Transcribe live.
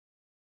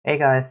Hey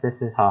guys,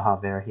 this is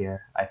HaHaBear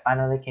here. I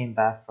finally came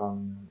back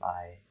from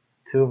my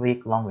 2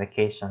 week long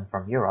vacation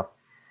from Europe.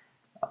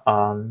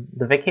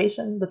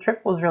 The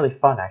trip was really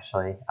fun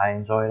actually. I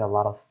enjoyed a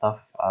lot of stuff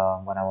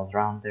when I was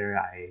around there.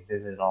 I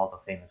visited all the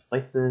famous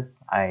places.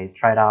 I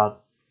tried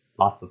out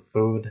lots of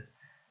food,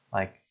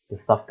 like the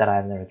stuff that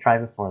I've never tried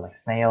before, like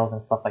snails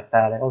and stuff like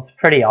that. It was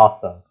pretty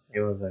awesome.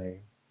 It was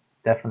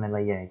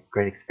definitely a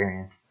great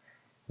experience.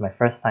 My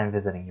first time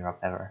visiting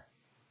Europe ever.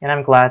 And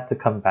I'm glad to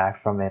come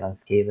back from it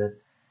unscathed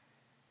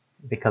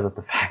because of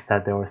the fact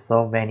that there were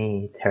so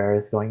many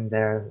terrors going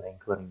there,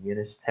 including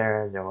Munich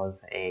terror. There was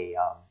a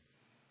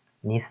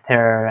Nice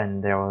terror,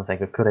 and there was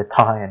like a coup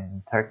d'état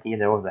in Turkey.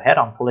 There was a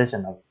head-on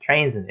collision of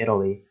trains in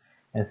Italy,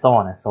 and so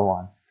on and so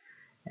on.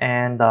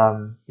 And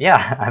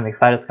yeah, I'm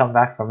excited to come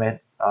back from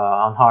it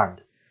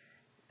unharmed.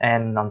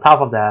 And on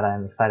top of that,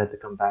 I'm excited to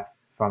come back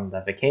from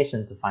the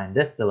vacation to find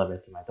this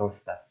delivered to my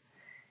doorstep.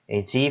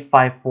 A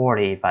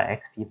G540 by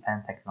XP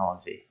Pen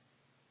Technology,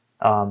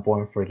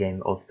 born for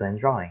game also and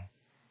drawing.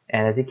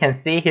 And as you can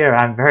see here,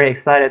 I'm very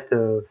excited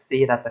to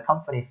see that the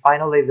company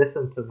finally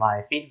listened to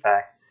my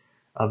feedback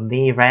of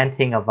me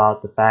ranting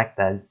about the fact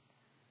that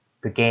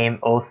the game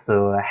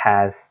also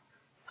has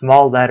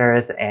small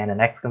letters and an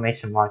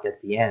exclamation mark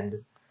at the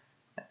end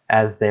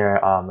as their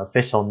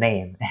official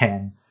name.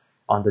 And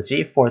on the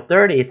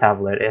G430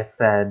 tablet, it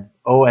said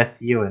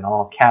OSU in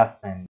all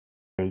caps, and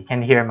you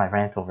can hear my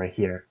rant over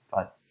here.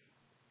 But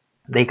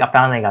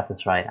finally got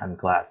this right. I'm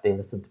glad they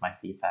listened to my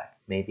feedback.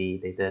 Maybe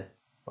they did,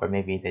 or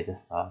maybe they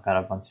just got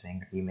a bunch of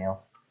angry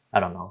emails. I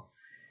don't know.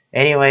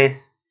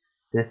 Anyways,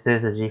 this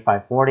is a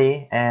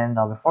G540, and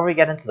before we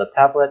get into the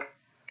tablet,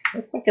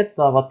 let's look at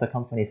what the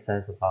company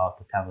says about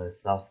the tablet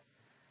itself.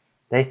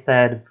 They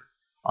said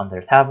on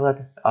their tablet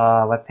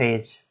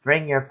webpage,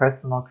 bring your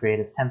personal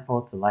creative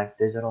tempo to life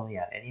digitally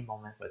at any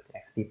moment with the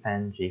XP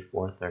Pen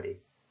G430.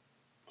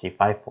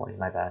 G540,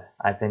 my bad.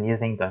 I've been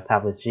using the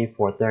tablet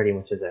G430,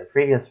 which is their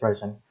previous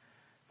version,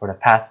 for the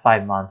past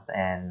 5 months,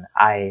 and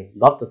I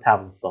love the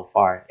tablet so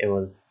far. It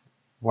was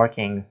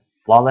working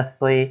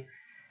flawlessly.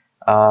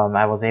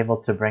 I was able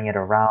to bring it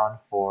around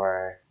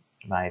for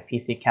my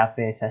PC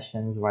cafe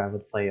sessions where I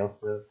would play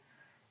also,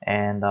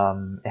 and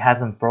it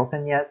hasn't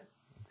broken yet.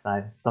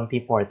 Some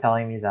people are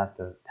telling me that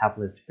the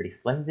tablet is pretty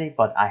flimsy,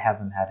 but I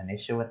haven't had an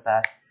issue with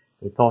that.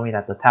 They told me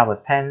that the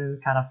tablet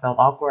pen kind of felt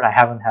awkward. I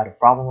haven't had a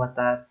problem with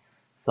that.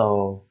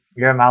 So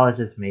your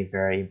mileages may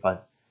vary,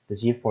 but the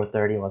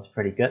G430 was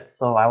pretty good.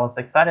 So I was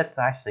excited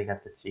to actually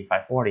get this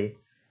G540,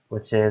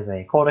 which is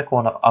a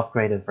quote-unquote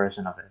upgraded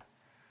version of it.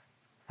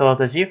 So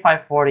the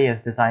G540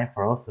 is designed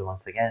for OSU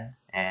once again,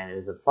 and it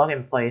is a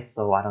plug-and-play,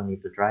 so I don't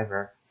need the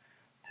driver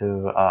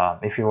to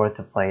if you were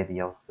to play the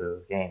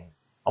OSU game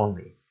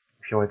only.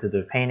 If you were to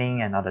do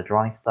painting and other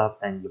drawing stuff,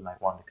 then you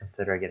might want to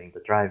consider getting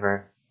the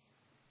driver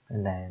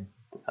and then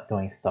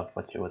doing stuff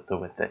what you would do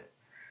with it.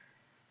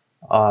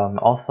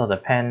 Also, the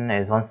pen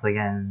is once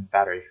again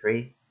battery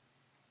free.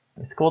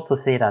 It's cool to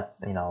see that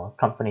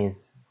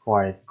companies who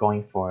are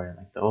going for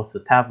like the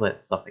OSU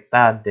tablet stuff like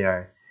that,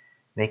 they're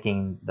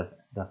making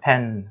the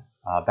pen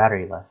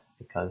batteryless,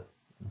 because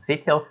the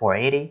CTL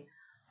 480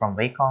 from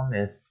Wacom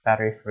is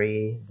battery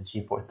free, the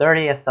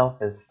G430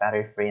 itself is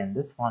battery free, and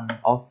this one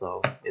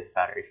also is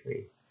battery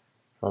free.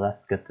 So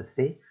that's good to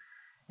see.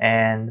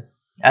 And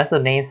as the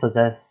name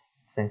suggests,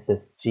 since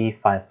it's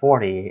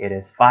G540, it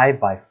is 5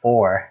 by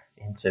 4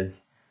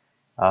 inches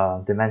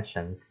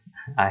dimensions.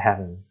 I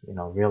haven't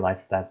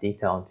realized that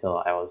detail until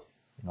I was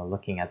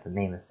looking at the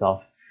name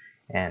itself.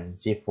 And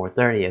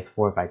G430 is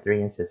 4 by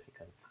 3 inches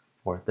because it's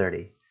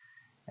 430.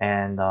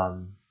 And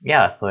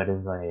yeah, so it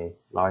is a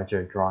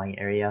larger drawing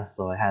area,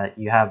 so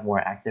you have more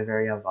active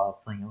area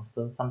while playing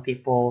also. Some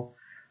people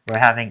were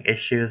having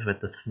issues with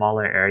the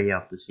smaller area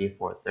of the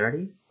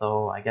G430,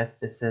 so I guess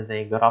this is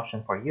a good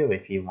option for you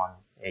if you want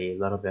a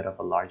little bit of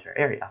a larger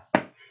area.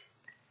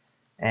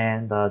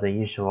 And the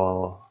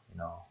usual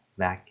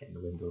Mac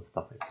and Windows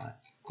stuff like that.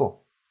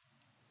 Cool.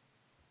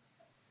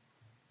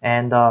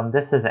 And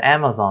this is an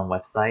Amazon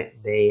website.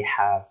 They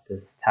have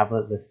this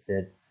tablet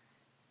listed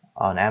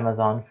on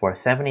Amazon for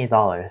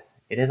 $70.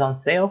 It is on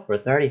sale for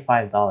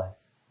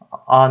 $35.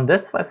 On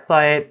this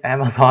website,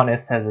 Amazon,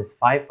 it says it's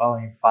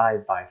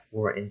 5.5 by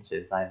 4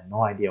 inches. I have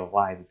no idea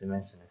why the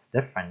dimension is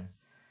different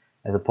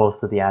as opposed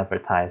to the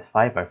advertised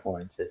 5 by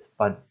 4 inches,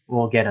 but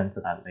we'll get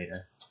into that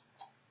later.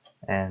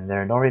 And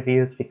there are no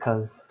reviews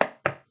because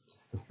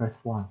it's the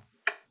first one.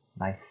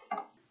 Nice.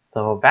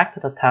 So back to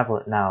the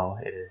tablet now.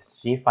 It is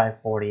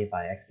G540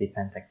 by XP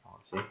Pen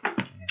Technology,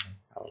 and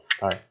I'll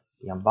start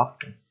the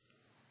unboxing.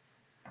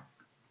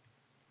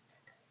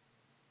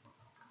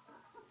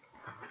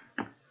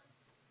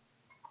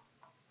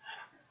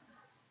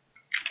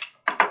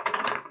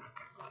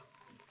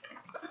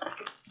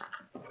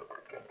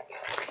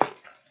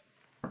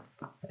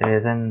 It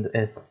is in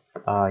its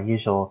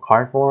usual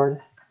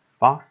cardboard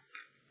box,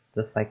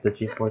 just like the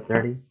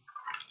G430.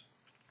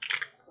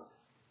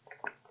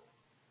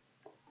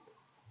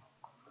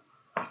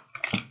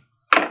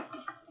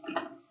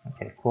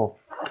 Okay, cool.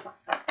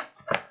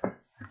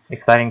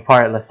 Exciting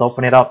part, let's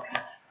open it up.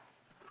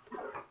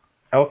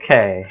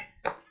 Okay,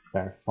 it's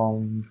our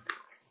foam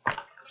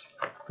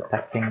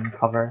protecting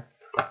cover,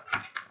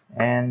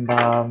 and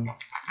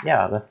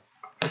yeah,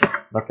 let's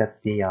look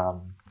at the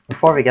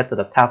before we get to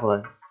the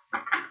tablet,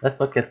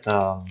 let's look at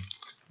the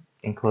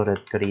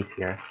included goodies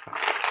here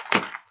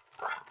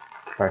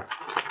first.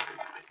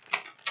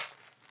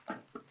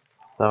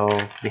 So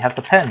we have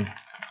the pen.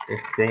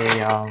 It's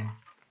a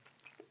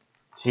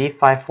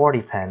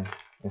G540 pen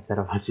instead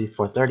of a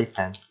G430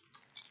 pen.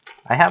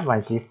 I have my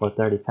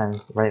G430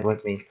 pen right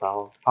with me, so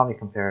I'll probably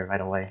compare it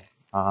right away.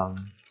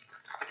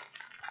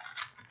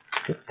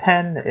 This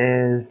pen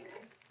is,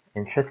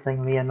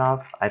 interestingly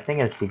enough, I think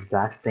it's the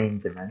exact same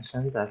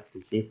dimensions as the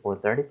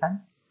G430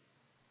 pen.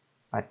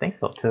 I think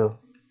so too.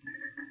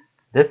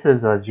 This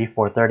is a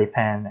G430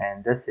 pen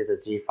and this is a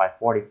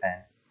G540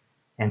 pen.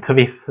 And to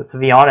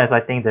be honest,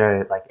 I think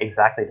they're like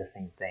exactly the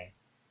same thing.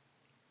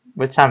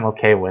 Which I'm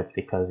okay with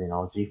because, you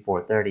know,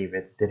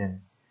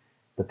 G430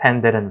 the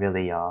pen didn't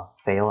really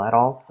fail at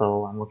all,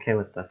 so I'm okay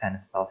with the pen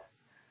itself.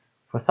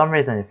 For some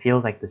reason it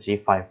feels like the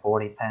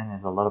G540 pen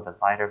is a little bit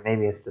lighter.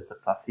 Maybe it's just a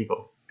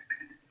placebo.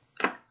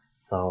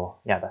 So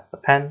yeah, that's the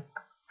pen.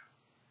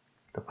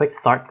 The quick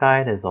start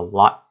guide is a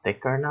lot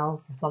thicker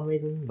now for some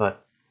reason,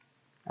 but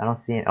I don't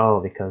see it. Oh,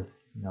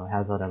 because, you know, it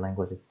has other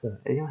languages too.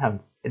 It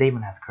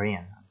even has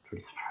Korean. I'm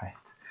pretty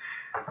surprised.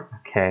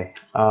 Okay.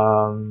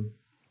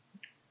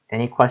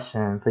 Any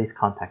question, please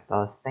contact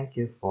us. Thank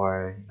you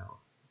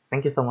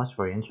so much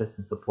for your interest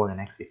and support in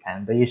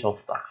XP-Pen, the usual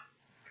stuff.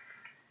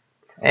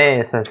 Hey,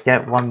 it says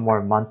get 1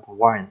 more month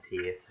warranty.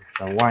 It's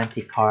a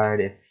warranty card.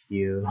 If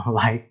you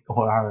like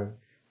our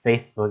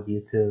Facebook,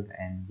 YouTube,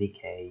 and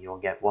VK, you'll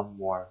get 1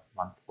 more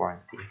month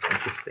warranty.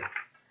 Interesting.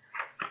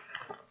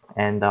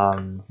 And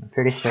I'm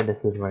pretty sure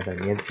this is where the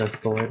nibs are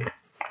stored.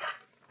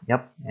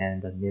 Yep,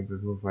 and the nib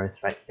remover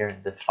is right here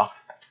in this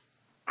box.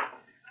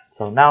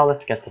 So now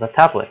let's get to the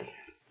tablet.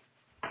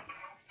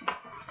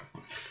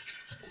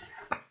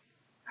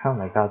 Oh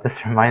my god,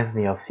 this reminds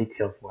me of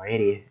CTL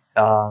 480.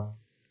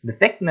 The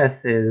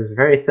thickness is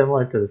very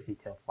similar to the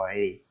CTL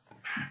 480.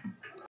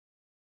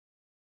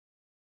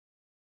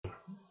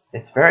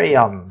 It's very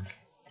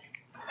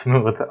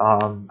smooth.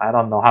 I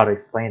don't know how to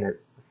explain it.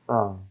 It's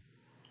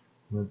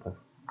smooth.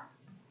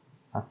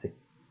 Plastic.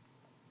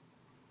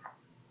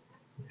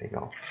 There you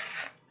go.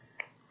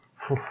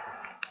 Whew.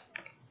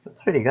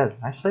 That's pretty good.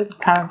 Actually,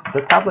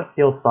 the tablet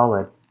feels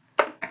solid.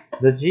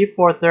 The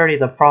G430,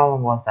 the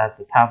problem was that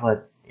the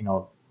tablet, you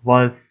know,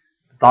 was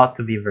thought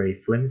to be very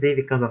flimsy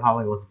because of how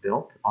it was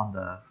built on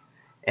the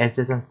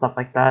edges and stuff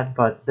like that.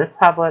 But this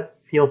tablet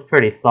feels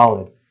pretty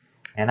solid,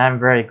 and I'm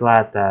very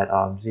glad that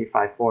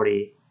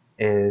G540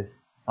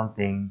 is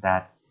something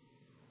that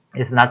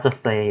is not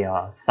just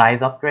a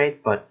size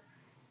upgrade, but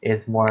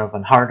is more of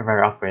a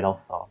hardware upgrade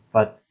also.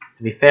 But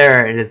to be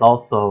fair, it is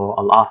also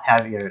a lot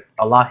heavier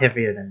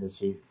than the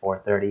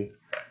G430.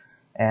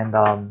 And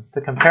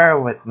to compare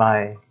with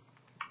my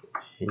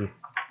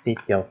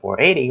CTL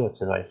 480,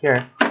 which is right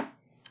here,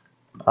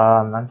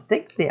 I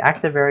think the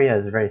active area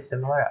is very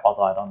similar,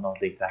 although I don't know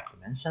the exact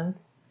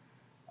dimensions.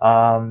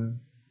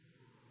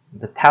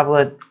 The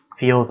tablet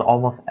feels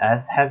almost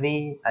as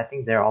heavy. I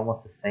think they're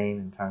almost the same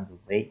in terms of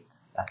weight.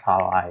 That's how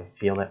I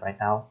feel it right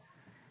now.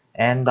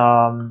 And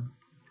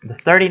the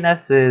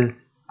sturdiness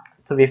is,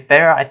 to be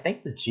fair, I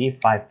think the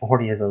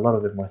G540 is a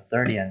little bit more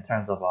sturdy in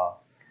terms of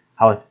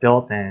how it's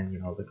built and, you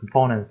know, the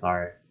components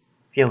are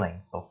feeling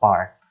so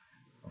far.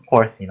 Of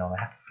course, you know,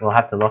 we'll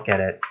have to look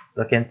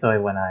into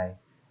it when I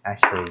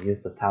actually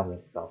use the tablet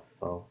itself.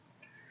 So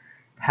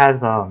it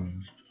has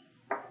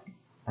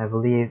I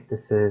believe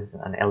this is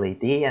an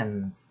LED,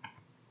 and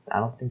I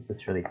don't think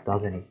this really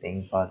does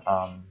anything, but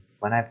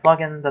when I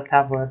plug in the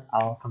tablet,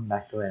 I'll come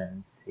back to it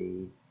and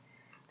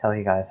tell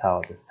you guys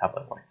how this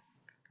tablet works.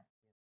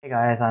 Hey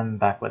guys, I'm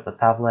back with the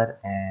tablet,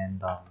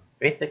 and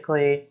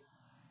basically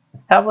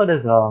this tablet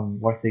is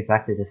works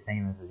exactly the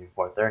same as the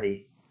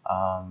G430.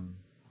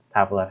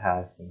 Tablet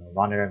has, you know,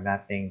 monitor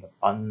mapping, the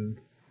buttons,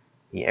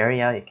 the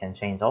area you can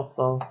change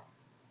also.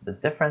 The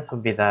difference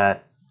would be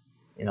that,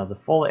 you know, the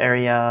full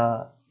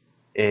area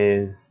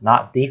is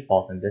not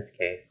default in this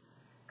case,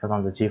 because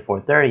on the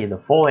G430 the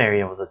full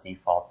area was a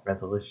default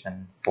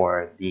resolution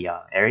for the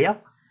area,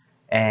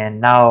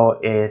 and now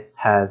it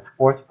has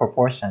forced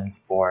proportions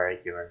for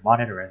your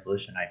monitor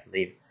resolution. I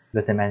believe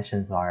the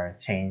dimensions are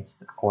changed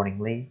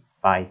accordingly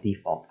by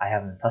default. I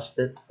haven't touched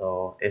it,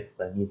 so it's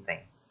a new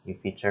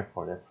feature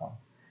for this one.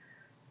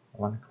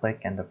 One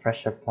click and the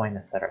pressure point,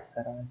 etc.,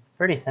 etc. It's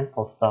pretty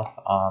simple stuff.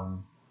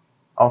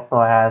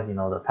 Also has, you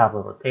know, the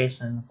tablet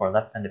rotation for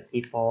left-handed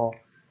people,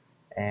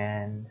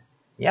 and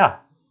yeah,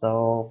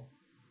 so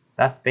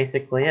that's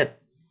basically it.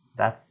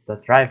 That's the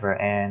driver.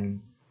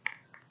 And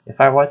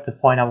if I were to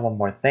point out one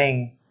more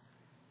thing,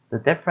 the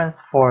difference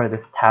for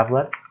this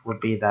tablet would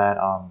be that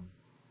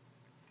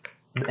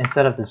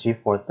instead of the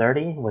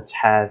G430, which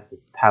has the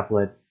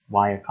tablet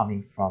wire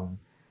coming from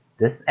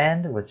this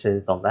end, which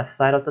is the left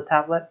side of the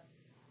tablet,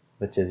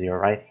 which is your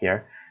right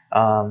here,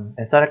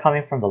 instead of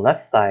coming from the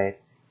left side,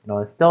 you know,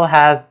 it still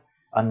has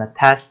an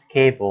attached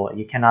cable,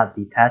 you cannot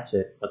detach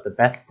it. But the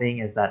best thing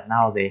is that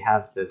now they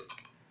have this,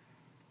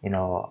 I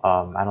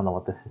don't know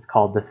what this is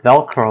called, this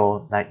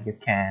Velcro that you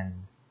can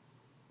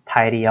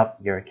tidy up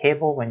your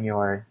cable when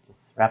you're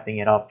just wrapping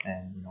it up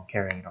and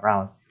carrying it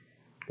around.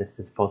 This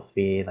is supposed to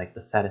be like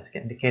the status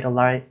indicator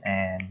light,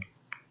 and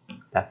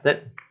that's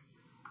it.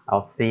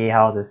 I'll see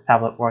how this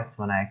tablet works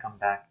when I come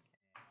back.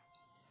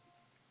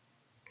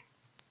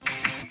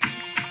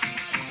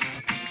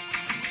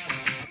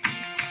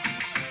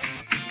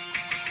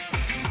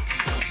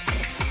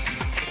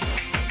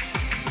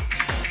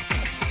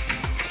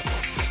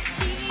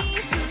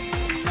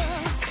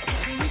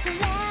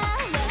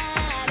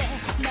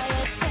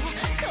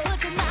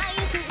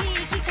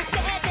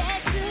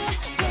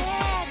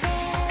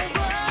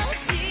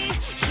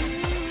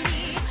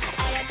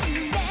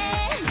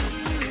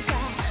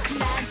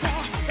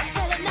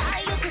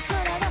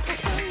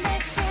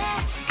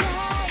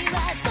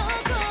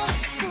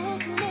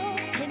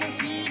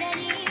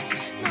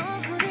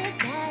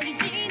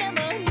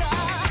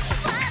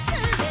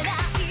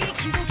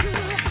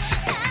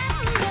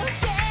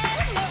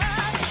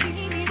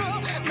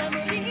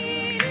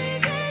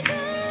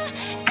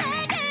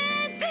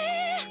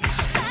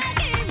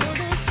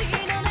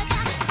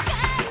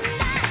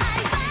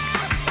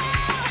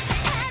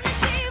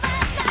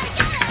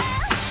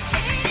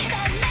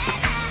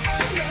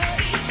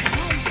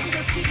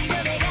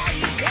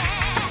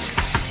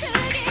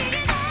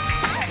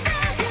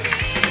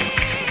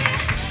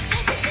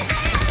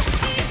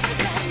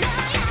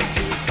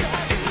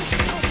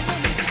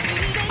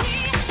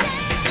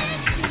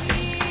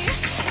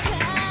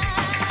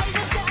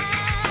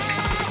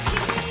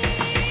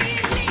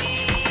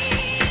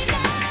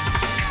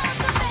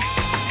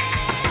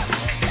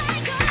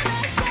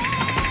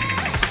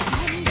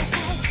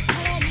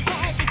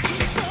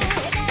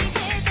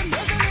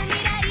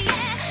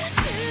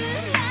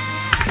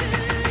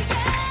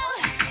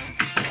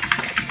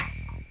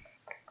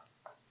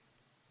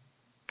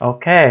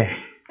 Okay,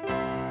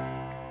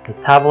 the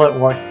tablet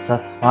works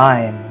just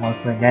fine once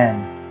again.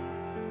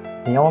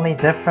 The only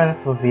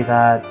difference would be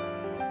that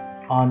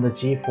on the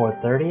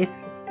G430s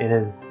it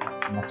is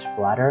much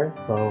flatter,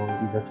 so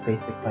you just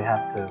basically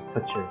have to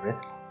put your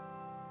wrist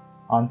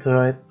onto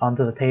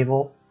the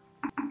table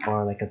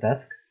or like a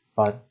desk.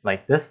 But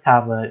like this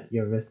tablet,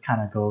 your wrist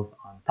kind of goes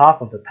on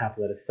top of the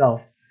tablet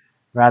itself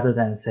rather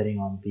than sitting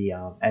on the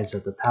edge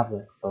of the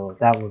tablet, so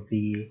that would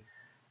be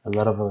a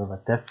little bit of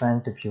a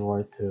difference if you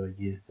were to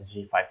use the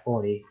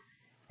G540.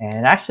 And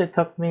it actually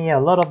took me a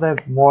little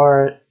bit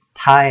more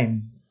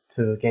time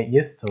to get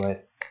used to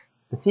it.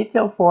 The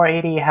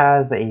CTL480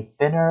 has a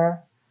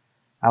thinner,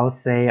 I would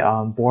say,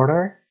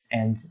 border,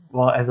 and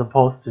well, as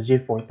opposed to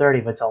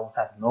G430, which almost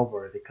has no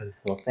border because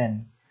it's so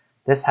thin.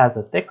 This has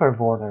a thicker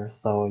border,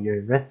 so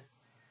your wrist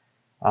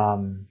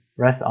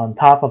rests on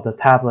top of the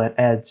tablet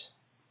edge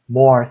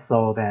more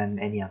so than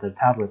any other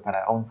tablet that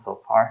I own so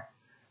far.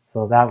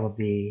 So that would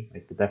be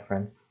like the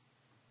difference.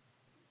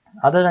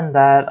 Other than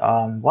that,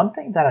 one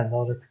thing that I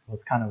noticed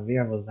was kind of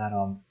weird was that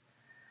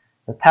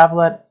the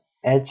tablet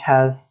edge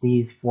has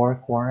these 4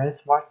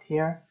 corners marked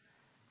here.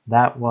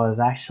 That was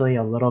actually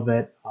a little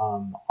bit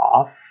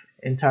off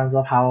in terms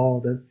of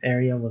how the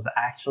area was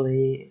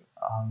actually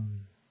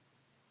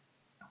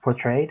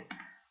portrayed.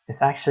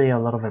 It's actually a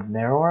little bit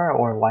narrower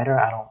or wider,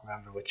 I don't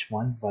remember which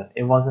one, but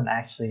it wasn't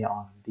actually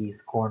on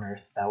these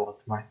corners that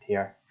was marked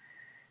here.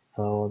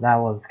 So that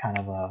was kind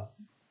of a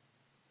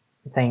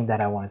thing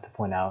that I wanted to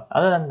point out.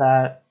 Other than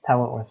that,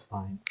 tablet was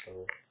fine. So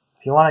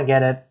if you want to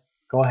get it,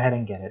 go ahead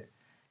and get it.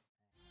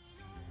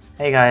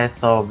 Hey guys,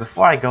 so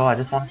before I go, I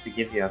just wanted to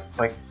give you a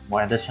quick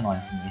more additional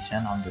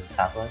information on this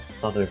tablet.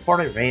 So the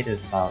reported rate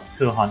is about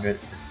 200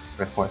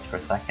 reports per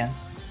second.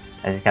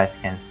 As you guys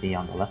can see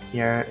on the left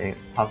here, it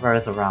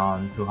hovers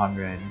around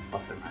 200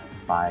 plus or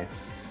minus 5.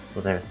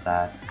 So there's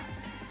that.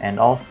 And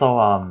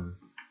also,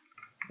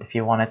 if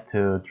you wanted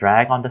to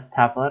drag on this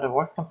tablet, it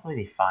works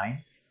completely fine.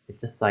 It's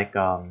just like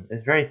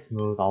it's very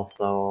smooth.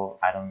 Also,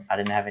 I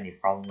didn't have any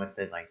problem with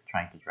it, like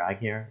trying to drag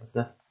here with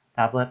this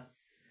tablet.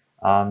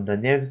 The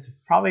nibs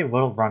probably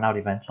will run out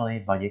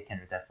eventually, but you can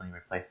definitely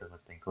replace it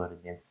with the included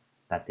nibs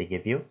that they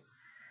give you.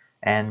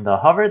 And the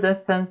hover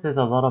distance is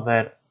a little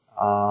bit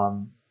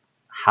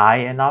high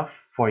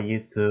enough for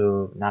you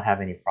to not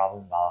have any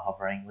problem while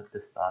hovering with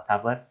this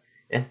tablet.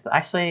 It's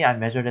actually, I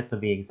measured it to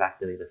be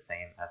exactly the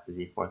same as the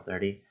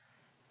G430.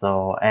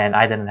 So, and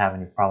I didn't have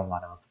any problem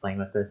when I was playing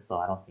with this, so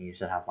I don't think you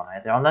should have one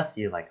either, unless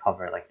you like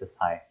hover like this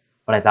high.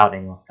 But I doubt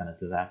anyone's gonna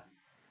do that.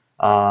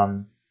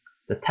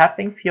 The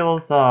tapping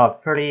feels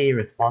pretty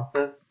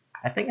responsive.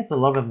 I think it's a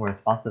little bit more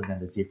responsive than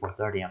the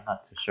G430. I'm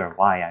not too sure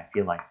why. I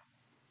feel like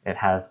it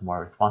has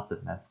more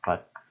responsiveness,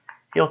 but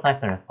it feels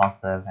nice and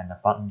responsive, and the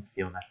buttons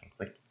feel nice and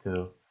clicky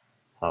too.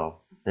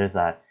 So there's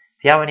that.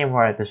 If you have any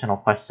more additional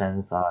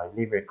questions,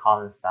 leave your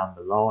comments down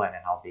below, and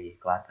then I'll be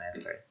glad to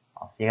answer it.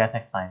 I'll see you guys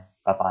next time.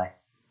 Bye bye.